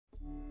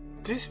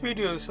This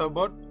video is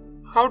about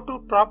how to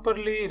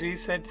properly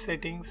reset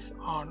settings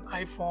on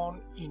iPhone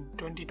in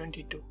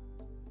 2022.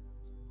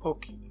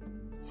 Okay,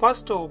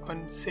 first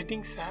open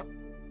Settings app,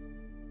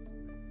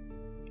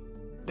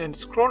 then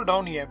scroll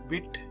down a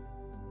bit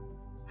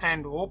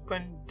and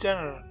open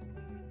General.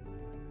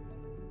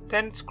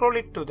 Then scroll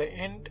it to the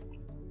end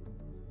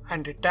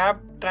and tap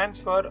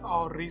Transfer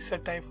or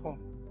Reset iPhone.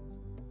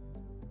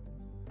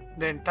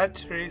 Then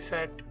touch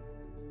Reset.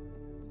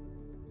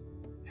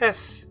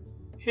 Yes,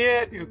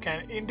 here you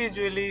can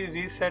individually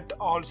reset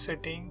all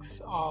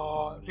settings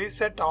or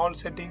reset all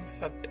settings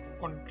at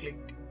one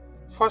click.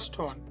 First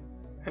one,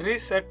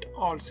 Reset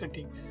all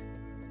settings.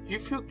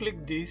 If you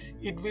click this,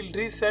 it will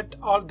reset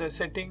all the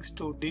settings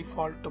to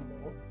default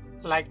mode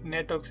like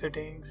network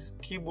settings,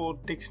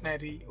 keyboard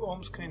dictionary,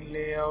 home screen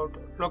layout,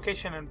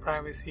 location and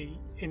privacy.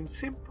 In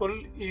simple,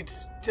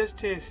 it's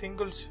just a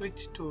single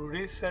switch to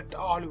reset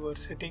all your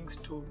settings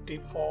to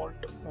default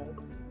mode.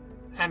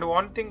 And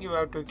one thing you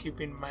have to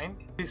keep in mind,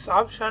 this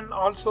option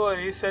also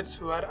resets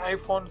your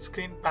iPhone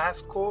screen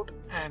passcode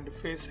and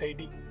Face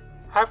ID.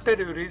 After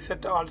you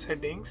reset all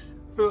settings,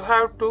 you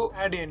have to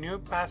add a new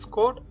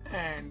passcode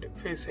and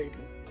Face ID.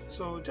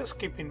 So just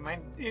keep in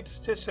mind, it's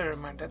just a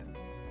reminder.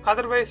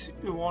 Otherwise,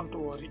 you won't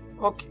worry.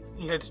 Okay,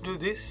 let's do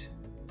this.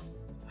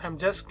 I'm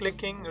just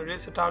clicking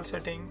Reset all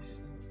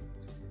settings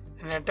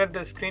and enter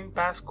the screen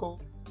passcode.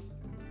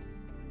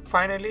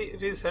 Finally,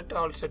 reset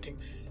all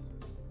settings.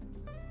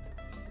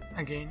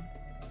 Again,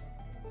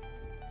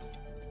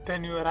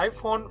 then your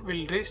iPhone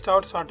will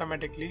restart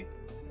automatically,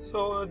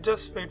 so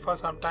just wait for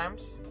some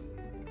times.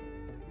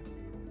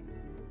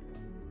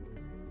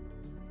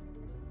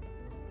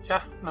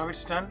 Yeah, now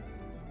it's done.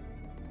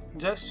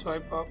 Just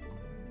swipe up.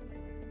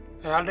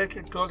 I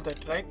already told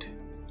that, right?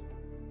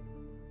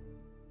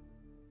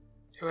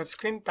 Your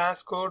screen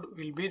passcode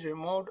will be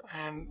removed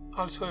and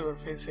also your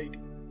Face ID.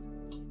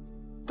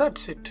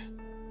 That's it.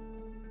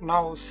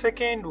 Now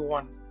second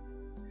one,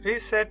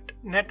 reset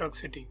network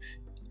settings.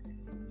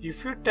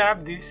 If you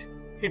tap this,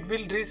 it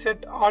will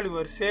reset all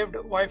your saved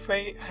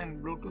Wi-Fi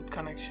and Bluetooth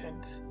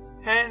connections.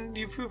 And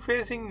if you're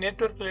facing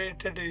network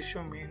related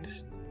issue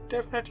means,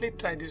 definitely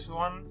try this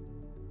one.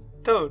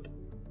 Third,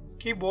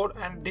 keyboard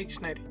and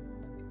dictionary.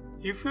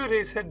 If you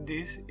reset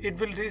this, it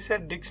will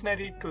reset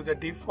dictionary to the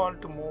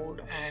default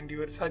mode and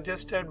your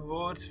suggested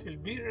words will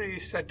be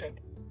resetted.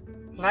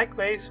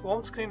 Likewise,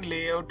 home screen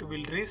layout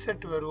will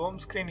reset your home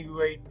screen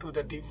UI to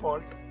the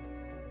default.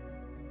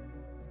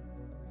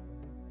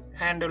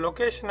 And the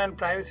location and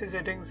privacy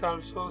settings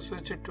also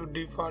switch it to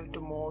default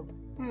mode.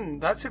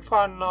 That's it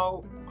for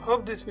now.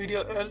 Hope this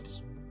video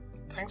helps.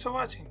 Thanks for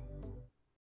watching.